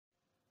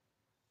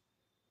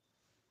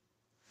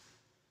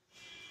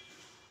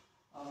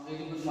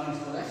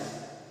morning students.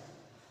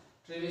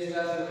 Previous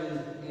class we will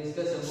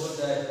discuss about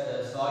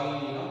that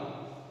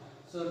soil.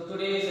 So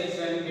today's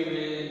session we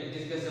will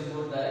discuss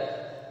about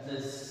that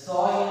the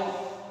soil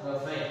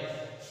profile.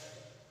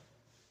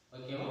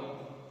 Okay,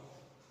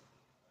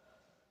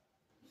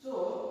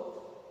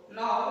 so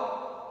now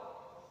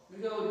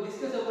we will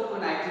discuss about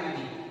one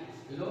activity.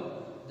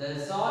 The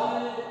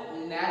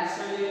soil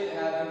naturally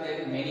have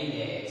many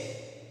layers.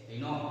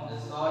 The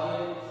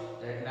soil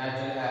that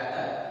naturally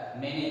have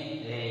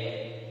many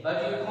layers, but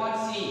you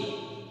can't see,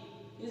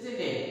 isn't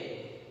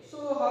it? So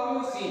how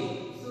you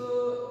see?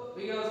 So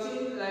we have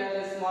seen like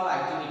a small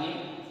activity.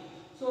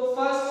 So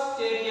first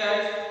take a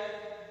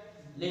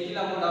little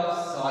amount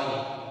of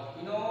soil.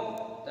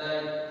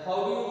 That how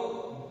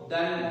you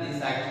done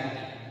this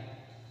activity.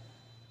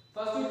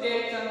 First you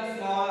take some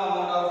small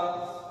amount of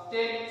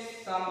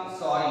some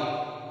soil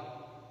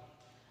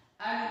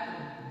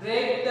and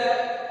break the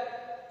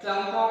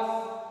clump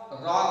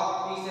of rock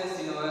pieces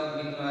with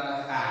your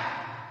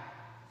hand.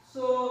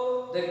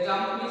 So the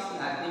clump is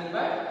nothing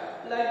but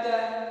like the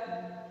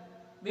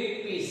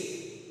big piece.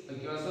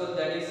 Okay, so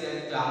that is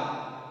a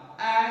clump,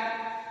 and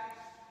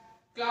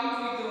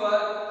clump with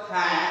your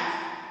hand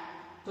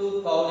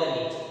to powder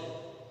it.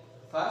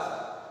 First,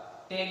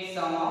 take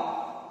some of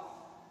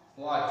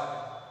what?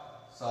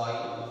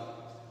 Soil.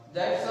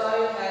 That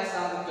soil has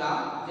some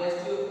clump.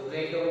 Just you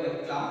break out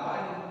the clump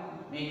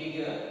and make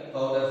it a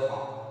powder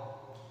form.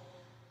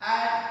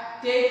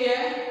 And take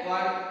a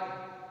one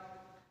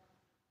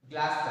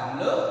glass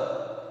tumbler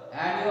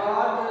and you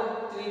add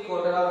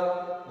 3/4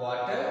 of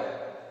water.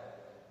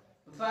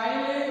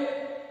 Finally,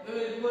 we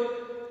will put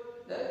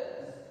the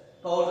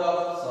powder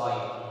of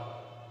soil.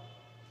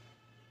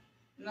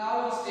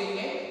 Now you stir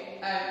it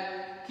and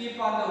keep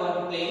on the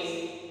one place.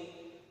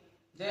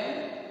 Then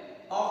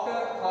after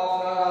half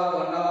an hour or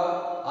 1 hour,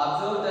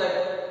 observe that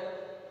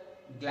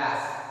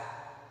glass.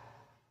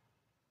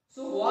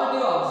 So what do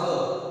you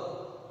observe?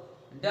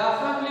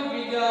 Definitely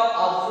we have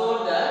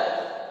observed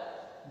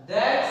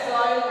that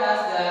soil has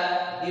the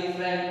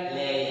different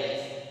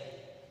layers.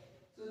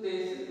 So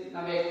this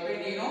now we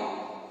explain,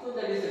 so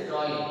that is a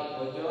drawing.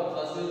 Okay,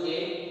 first you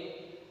take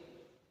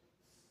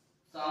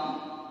some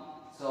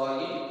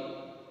soil,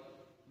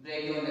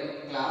 break down the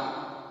clump,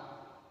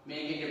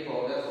 make it a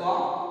powder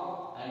form,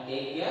 and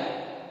take a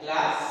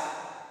glass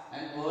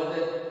and pour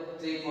the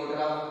 3/4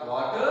 of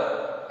water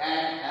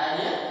and add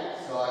a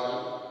soil.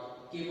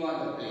 Keep on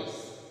the place.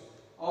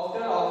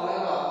 After half an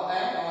hour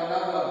and 1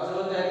 hour,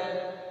 observe that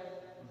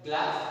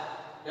glass.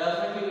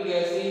 Definitely we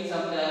have seen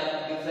some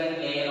different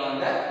layer on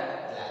the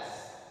glass.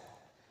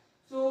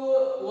 So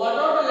what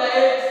are the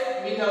layers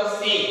we have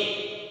seen?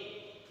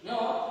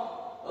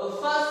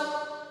 First,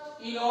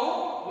 we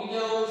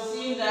have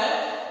seen that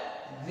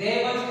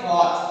gravel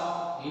part.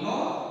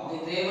 The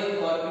gravel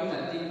part means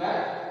nothing but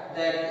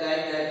that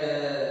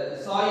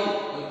soil.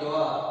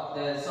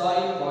 The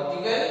soil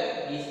particle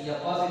is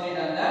deposited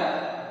on the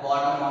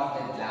bottom of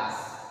the glass.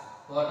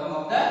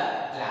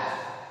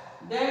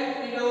 Then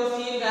we will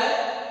see that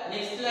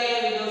next layer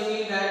we will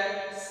see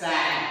that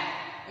sand.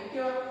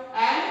 Okay,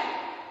 and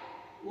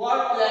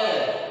what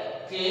layer?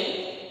 Clay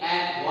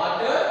and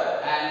water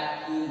and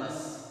humus.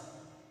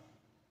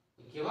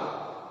 Okay,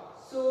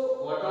 so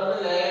what are the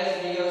layers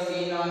we have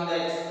seen on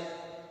that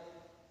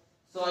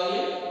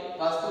soil?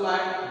 First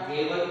one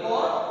gravel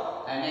part,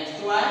 and next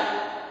one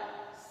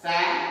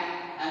sand,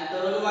 and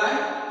third one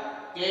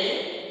clay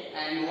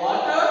and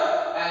water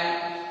and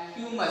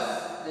humus.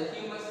 The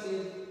humus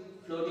is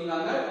floating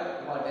on the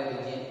water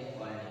region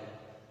only.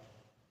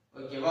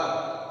 Okay,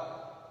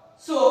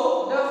 so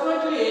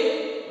definitely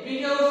we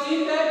have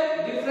seen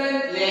that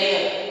different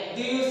layer.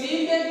 Do you see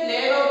that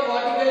layer of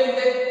particle in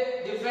the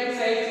different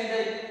sides in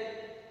the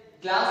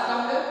glass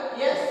tumbler?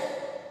 Yes,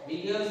 we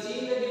have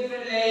seen the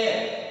different layer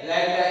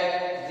like that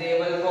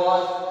gravel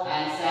part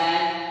and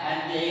sand and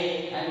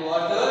clay and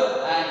water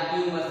and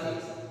humus.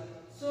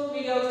 So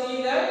we have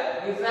seen the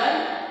different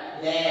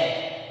layer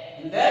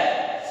in the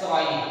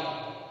soil.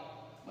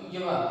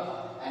 Okay,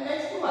 and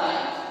next one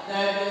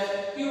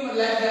that humus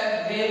like the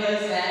gravel,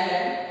 sand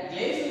and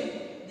clay. So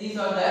these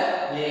are the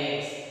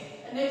layers.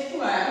 And next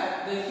one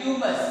the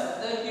humus.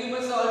 The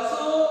humus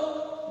also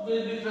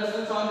will be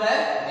present on the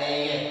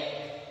layer.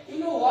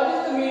 What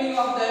is the meaning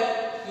of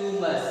that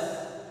humus?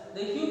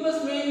 The humus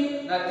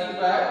means nothing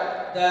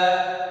but the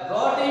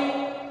rotting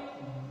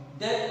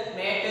dead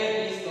matter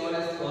is known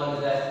as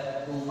called the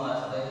humus.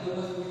 The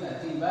humus means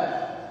nothing but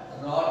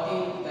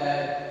rotting the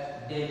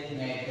dead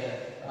matter.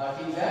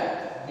 Rotting the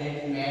dead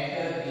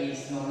matter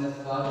is known as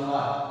called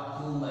what?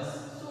 Humus.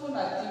 So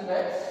nothing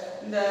but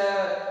in the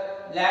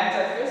land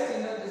surface,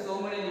 there's so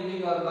many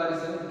living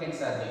organisms can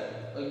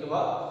survive. Okay,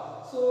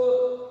 so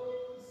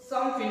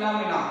some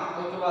phenomena.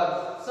 Okay,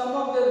 some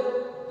of the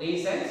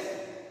reasons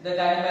that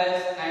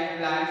animals and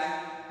plants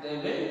they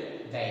will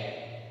die.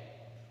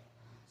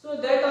 So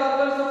that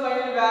organism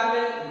finally where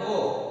will go?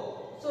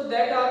 So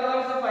that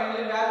organism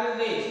finally where will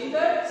reach? In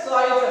the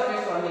soil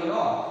surface only,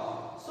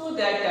 So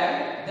that time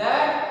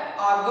that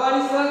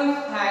organism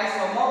has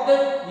some of the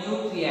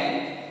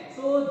nutrients.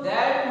 So So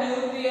that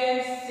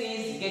nutrients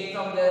is get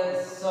from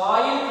the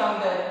soil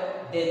from the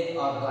dead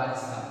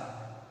organism.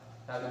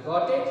 Have you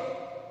got it?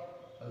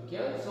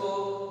 Okay.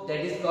 So that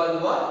is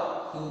called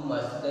what?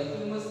 Humus. The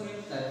humus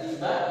means nothing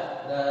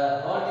but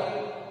the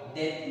rotting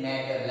dead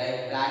matter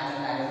like plants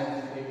and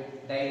animals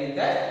died in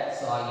the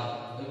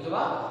soil. Okay,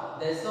 what?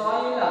 The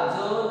soil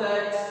absorb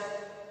that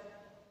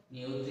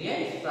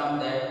nutrients from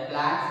the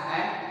plants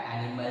and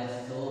animals.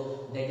 So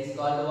that is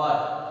called what?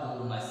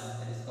 Humus.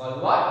 That is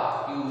called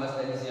what? Humus.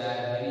 That is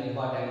a very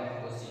important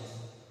question.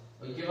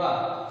 Okay,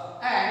 what?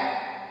 And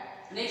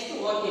next,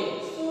 okay.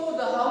 So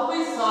the how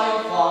is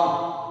soil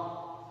formed?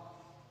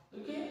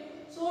 Okay.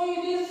 So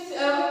it is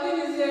everything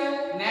is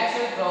a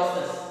natural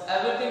process.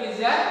 Everything is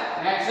a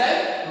natural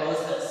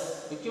process.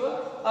 Okay,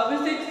 what? How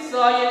is it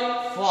soil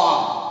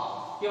formed?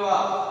 Okay,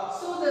 what?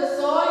 So the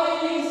soil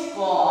is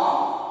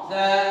formed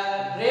the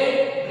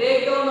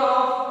breakdown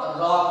of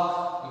rock.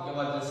 Okay,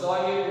 what? The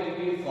soil will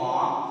be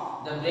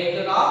formed the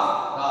breakdown of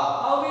rock.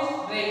 How is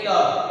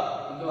breakdown?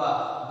 Okay,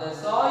 what? The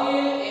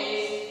soil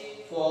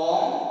is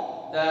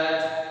formed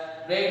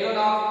that breakdown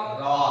of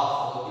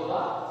rock. Okay,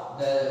 what?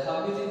 The how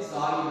is it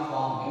soil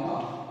formed? You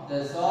know, the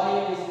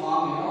soil is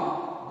formed. You know,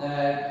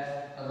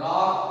 that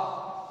rock.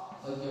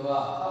 Okay,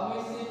 what? How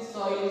is it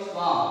soil is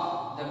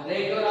formed? The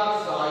breakdown of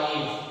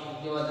soil.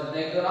 Okay, what? The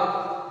breakdown of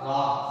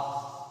rock.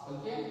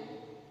 Okay.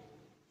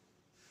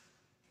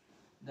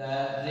 The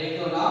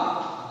breakdown of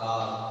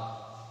rock.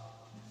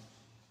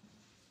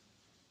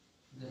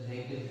 The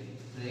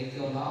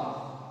breakdown of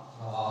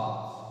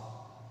rock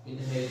with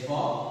the help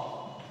of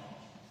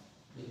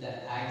with the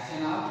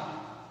action of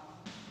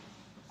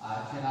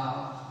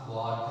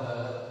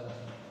water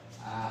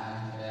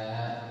and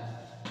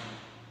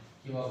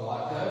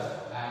water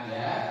and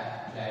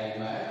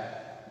climate.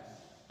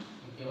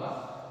 Okay, what?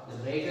 The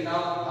breakdown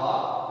of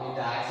rock with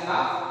the action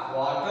of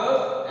water,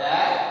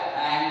 air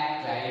and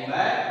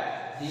climate.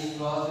 This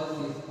process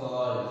is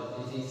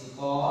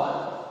called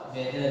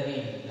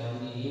weathering.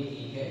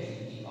 W-E-A-T-H-E-R-I-N-G.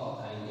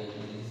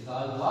 This is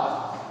called what?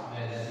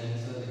 Weathering.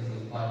 So this is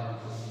important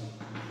question.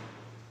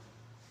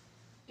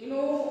 You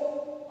know,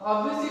 how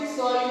is it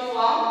soil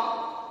formed?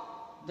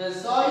 The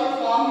soil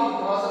formed in the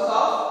process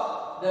of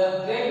the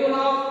breakdown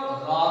of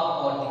rock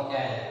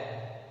particle.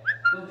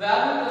 So where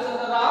we present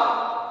the rock?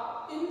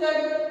 In the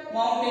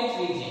mountain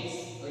regions.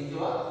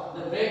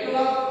 The breakdown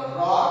of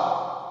rock.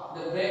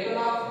 The breakdown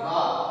of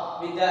rock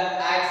with the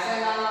action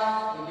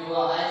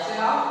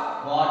of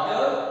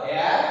water,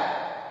 air,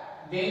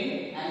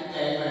 wind and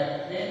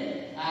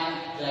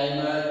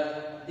climate.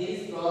 This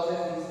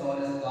process is known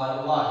as called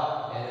what?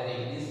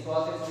 Weathering. This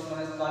process is known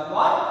as called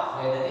what?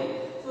 Weathering.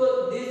 So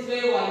this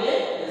way only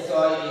the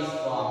soil is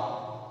formed.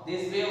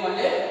 This way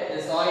only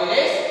the soil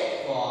is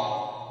formed.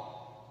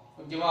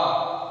 Okay,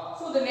 wow.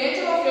 So the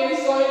nature of any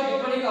soil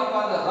depending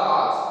upon the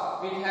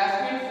rocks which has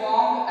been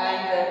formed and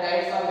the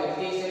types of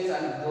vegetations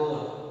and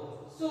growth.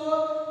 So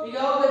we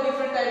have the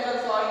different types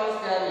of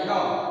soils there, you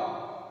know.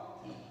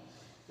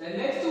 The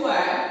next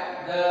one,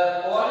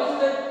 what is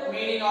the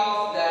meaning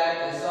of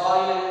that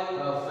soil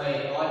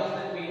profile? What is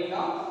the meaning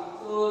of?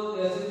 So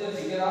this is the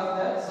figure of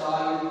the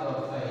soil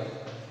profile.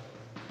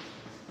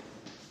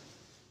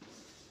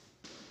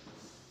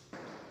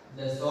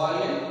 The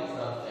soil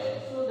profile.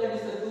 So that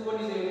is the two. What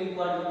is the very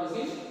important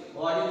question?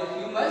 What is the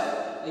humus?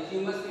 The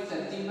humus means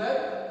nothing but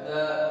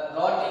the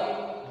rotting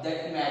that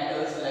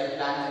matters like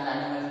plants and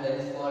animals. That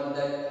is called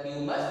the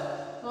humus.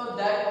 So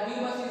that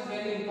humus is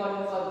very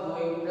important for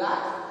growing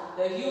plants.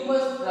 The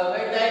humus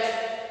provides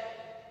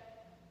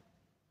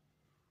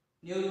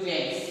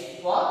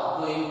nutrients for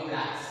growing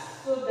plants.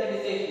 So that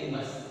is a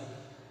humus.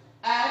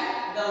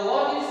 And the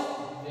what is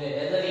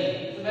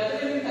weathering? So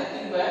weathering means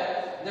nothing but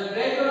the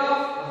breakdown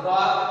of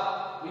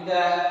rock with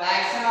the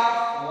action of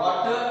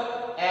water,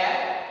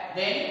 air,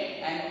 wind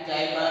and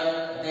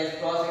climate. This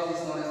process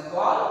is known as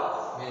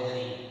called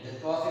weathering. This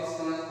process is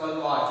known as called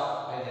what?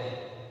 Weathering.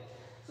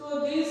 So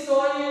this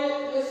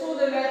soil, so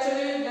the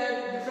naturally the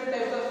different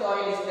types of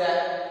soil is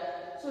there.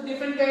 So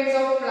different kinds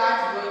of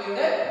plants growing in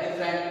the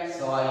different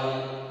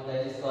soil.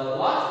 That is called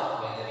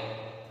what? Weathering.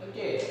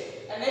 Okay.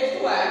 And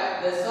next one,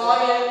 the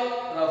soil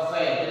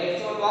profile. The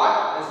next one what?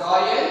 The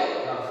soil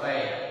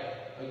profile.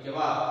 Okay,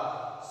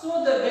 wow. So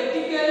the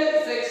vertical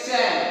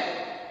section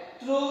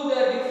through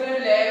the different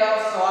layer of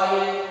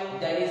soil,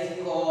 that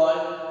is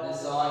called the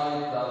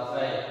soil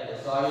profile. The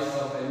soil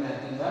profile is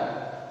nothing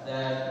but the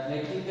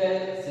vertical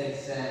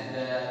section,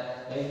 the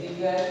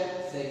vertical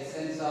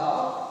sections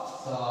of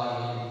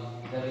soil.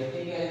 The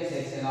vertical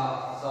section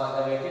of soil,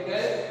 the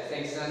vertical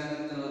section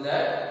through the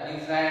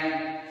different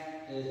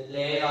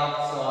layer of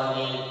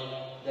soil.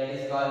 That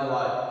is called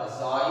what? The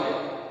soil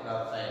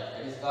profile.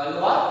 That is called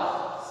what?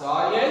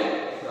 Soil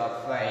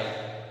profile.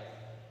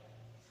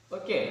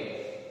 Okay.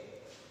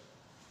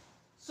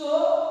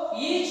 So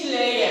each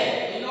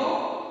layer, you know,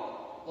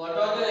 what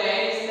are the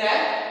layers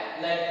there?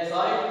 Like the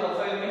soil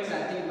profile means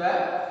nothing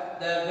but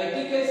the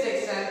vertical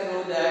section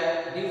through the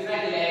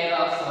different layer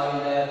of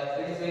soil.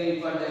 It is very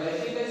important. The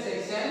vertical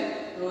section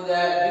through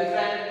the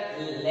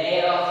different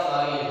layer of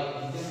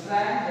soil.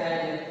 Different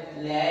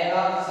layer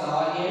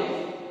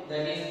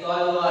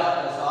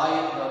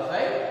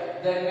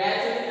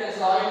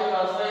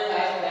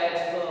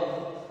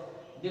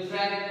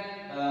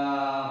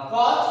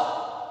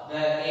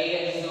A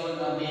zone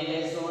or B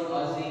zone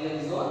or C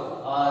zone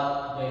or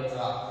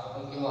bedrock.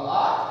 Okay, or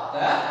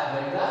the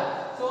bedrock.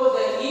 So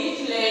each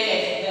layer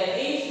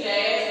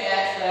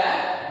has the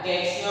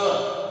texture.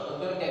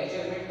 Okay,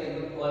 texture means the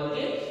good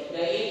quality.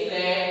 Each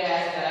layer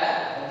has the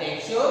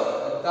texture,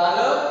 the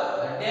color,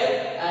 the depth,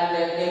 and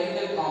the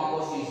chemical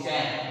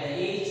composition.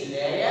 Each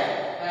layer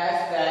has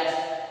that.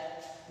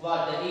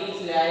 Each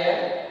layer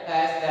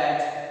has that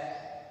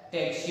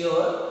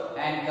texture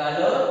and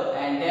color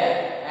and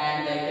depth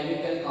and the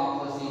chemical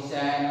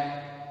composition.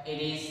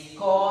 It is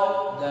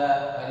called the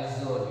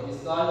horizon. It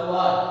is called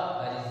what?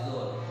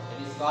 Horizon. It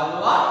is called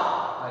what?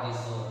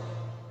 Horizon.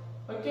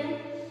 Okay.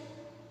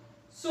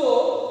 So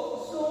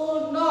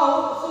now,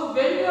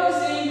 when you are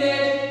seeing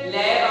that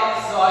layer of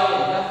soil,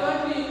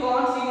 definitely you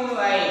can't see in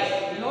white.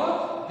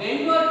 When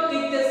you are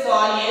take the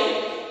soil,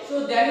 so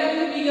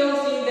generally we have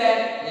seen that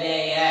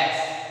layers.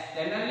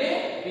 Generally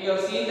we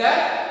have seen that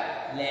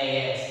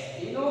layers.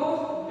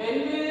 When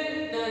we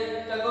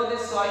talk about the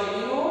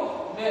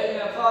soil,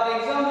 for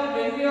example,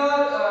 when we are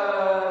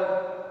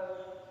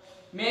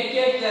make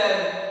it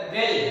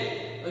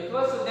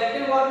well, so that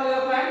is what will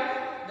happen.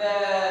 The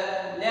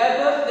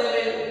laborers, they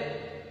will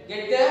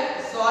get the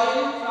soil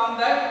from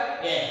that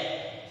air.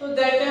 So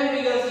that time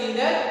we have seen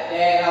the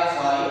layer of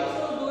soil.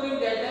 So during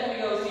that time we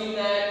have seen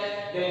that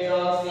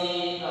bedrock, C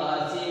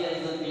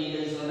zone, B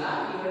zone, and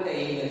even the A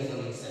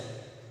zone itself.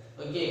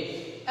 Okay.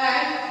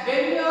 And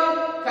when we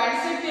are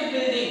construct a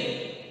building,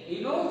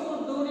 so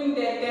during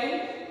that time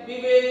we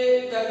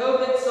will talk about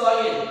that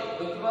soil.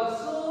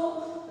 So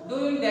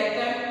during that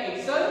time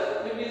itself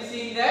we will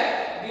see that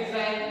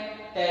different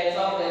types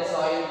of the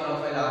soil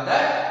profile on the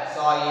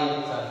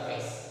soil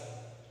surface.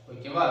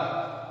 Okay,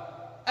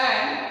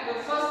 and the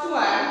first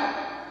one,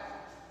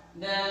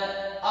 the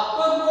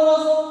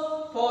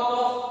uppermost part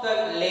of the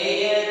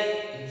layer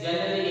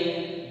generally in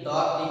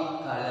dark in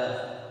color.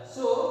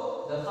 So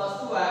the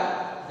first one,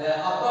 the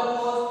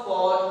uppermost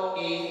part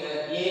is the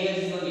A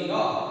zone.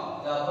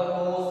 The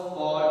uppermost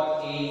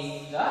part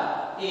is the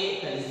A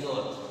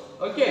zone.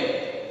 Okay,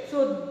 so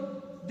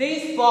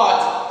this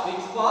part,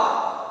 which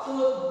part? So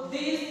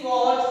this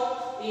part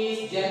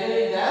is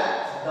generally the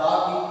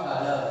dark in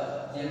color.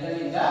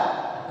 Generally the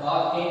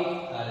dark in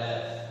color.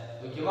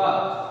 Okay,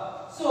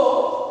 so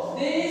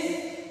this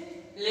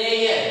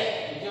layer,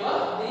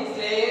 this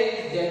layer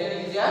is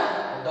generally the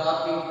dark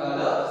in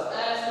color,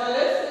 as well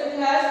as it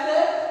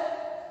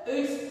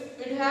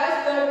has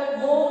the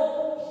more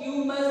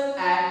humus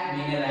and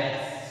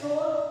minerals. So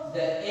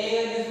the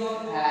air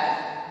zone has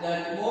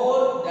that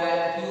more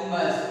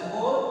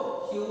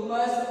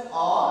humus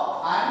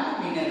and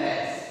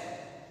minerals.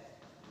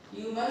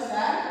 Humus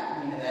and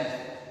minerals.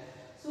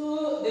 So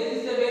this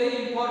is a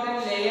very important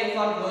layer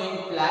for growing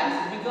plants,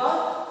 because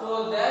so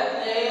that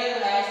layer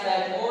has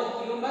that more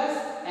humus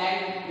and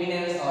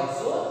minerals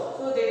also.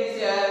 So that is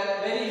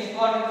very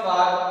important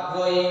for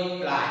growing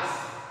plants.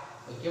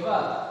 Okay,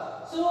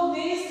 so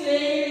this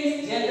layer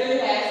is generally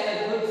has a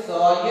good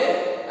soil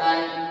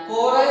and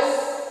porous,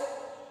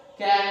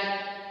 can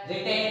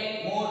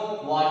retain more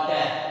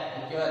water.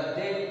 Okay,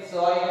 this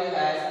soil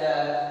has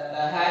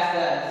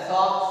the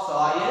soft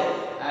soil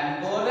and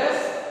porous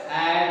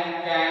and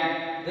can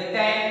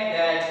retain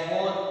that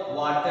more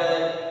water,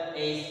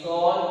 is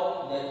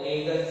called the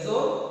agar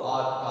zone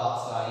or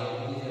topsoil.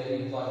 It is very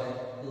important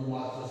to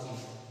mark to see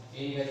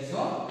agar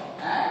zone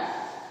and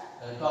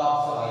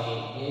topsoil.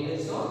 Agar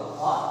zone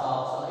or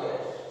topsoil.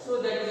 So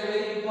that is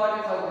very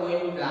important for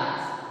growing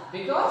plants,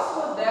 because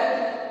so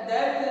that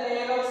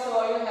layer of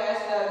soil has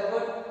a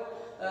good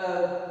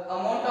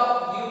amount of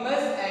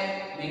humus and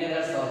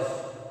minerals also.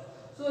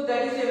 So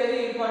that is a very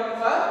important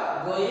for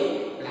growing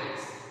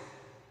plants.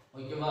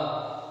 Okay,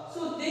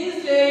 so this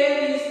layer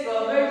is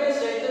provide the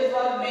shelter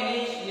for many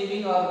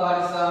living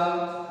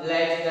organisms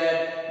like that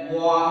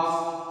worms,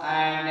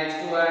 and next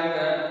one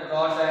the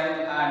rodent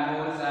and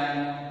moles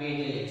and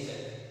beetle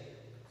itself.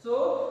 So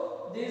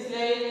this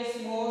layer is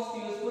most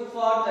useful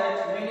for that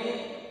many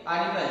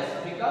animals,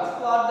 because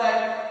for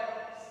that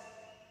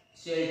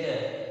shelter.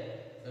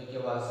 Okay,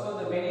 so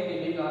the many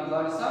living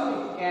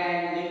organisms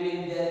can live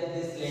in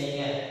this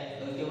layer.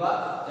 Okay,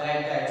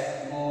 like that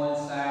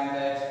moles and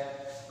that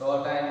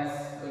rodents,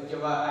 okay,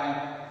 and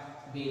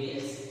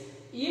beetles.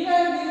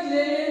 Even this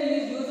layer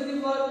is usually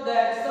for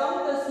that some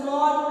the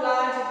small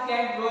plants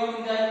can grow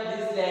in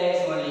this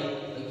layers only.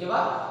 Okay,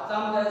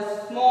 some the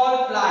small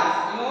plants,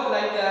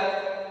 like the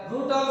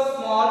root of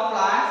small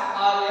plants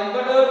are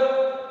embedded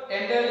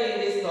entirely in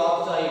this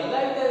topsoil,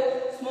 like the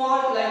small,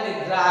 like the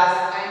grass,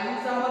 and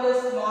some of the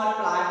small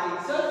plant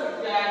itself it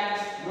can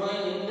grow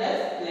in this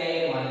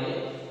layer only.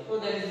 So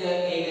that is the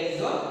agar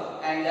zone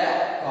and the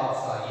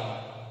topsoil.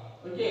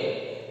 Okay,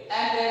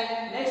 and then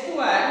next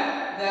one,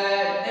 the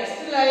next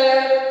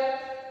layer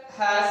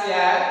has a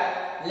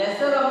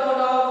lesser amount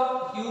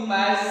of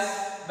humus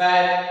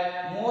but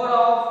more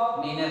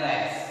of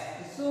minerals.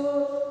 So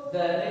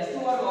the next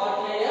one, what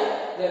layer?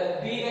 The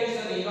bigger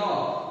zone,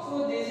 So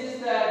this is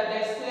the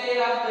next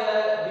layer of the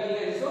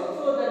bigger zone.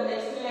 So the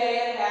next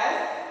layer has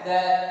the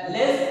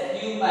less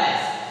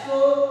humus. So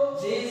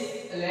this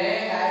layer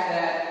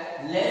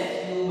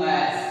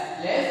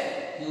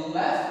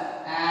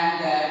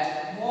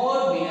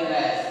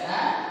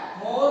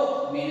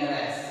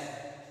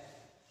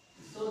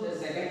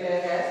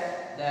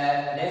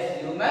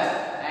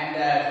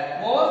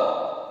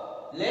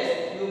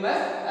less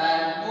humus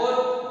and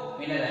more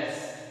minerals.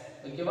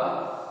 Okay, ba?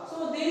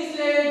 So this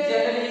layer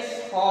generally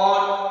is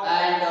hard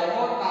and the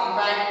more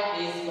compact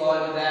is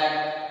called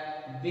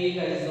that big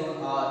horizon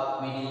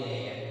or middle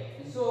layer.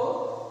 So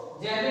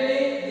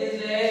generally this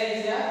layer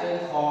is a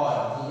very hard.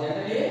 So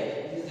generally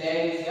this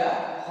layer is a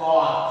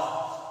hard.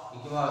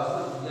 Okay, ba?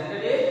 So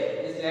generally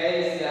this layer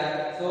is a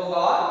so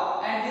hard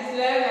and this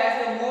layer has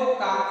a more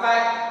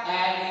compact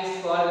and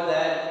is called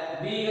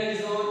that big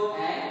horizon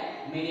and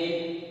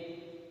middle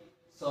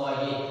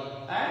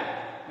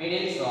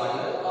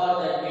soil or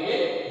the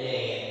middle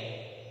layer.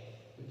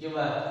 Okay,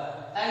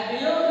 and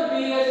below the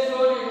big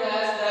horizon it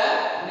has the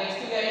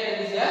next layer, that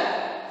is a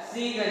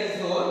sea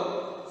horizon.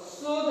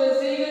 So the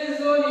sea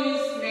horizon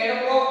is made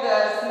up of the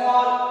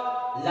small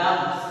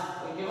lumps.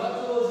 Okay,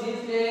 so this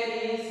layer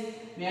is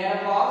made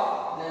up of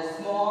the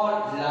small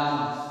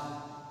lumps.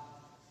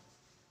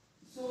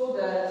 So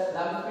the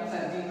lump means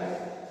nothing but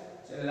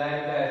so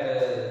like that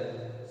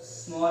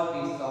small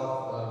piece of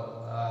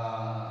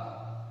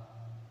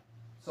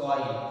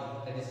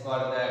soil, that is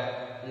called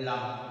the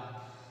lump.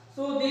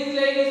 So this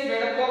layer is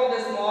made up of the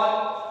small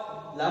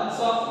lumps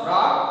of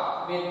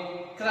rock with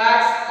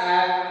cracks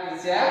and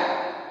it's a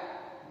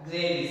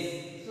gravies.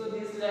 So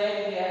this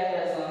layer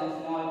has some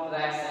small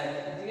cracks and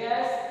it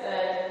has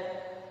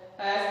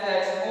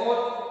that small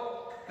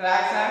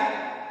cracks and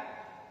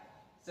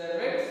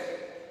surface.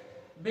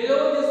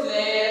 Below this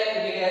layer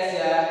it has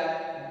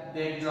a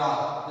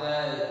bedrock.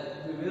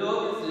 Below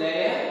this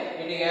layer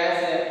it has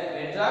a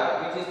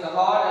bedrock which is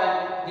hard and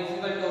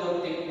difficult to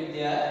take with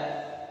the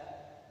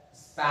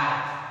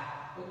spat.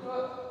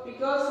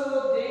 Because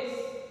this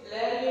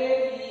layer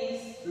is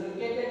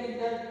located in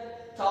the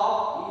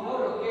top,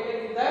 located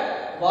in the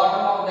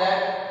bottom of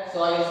that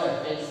soil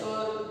surface. So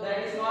that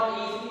is not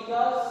easy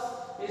because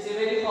it's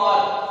very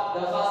hard.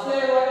 The first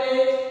layer only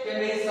can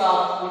be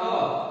soft,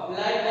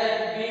 like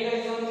that big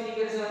horizon, thick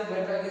horizon,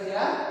 bedrock is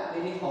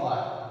very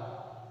hard.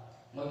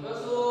 Okay,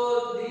 so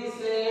this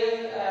layer,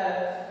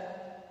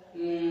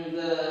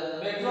 the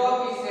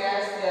bedrock is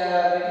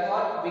very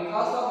hard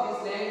because of this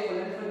layer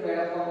fully made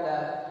up of the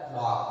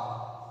rock.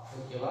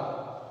 Okay,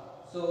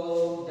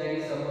 so that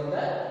is about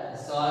the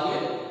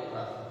soil.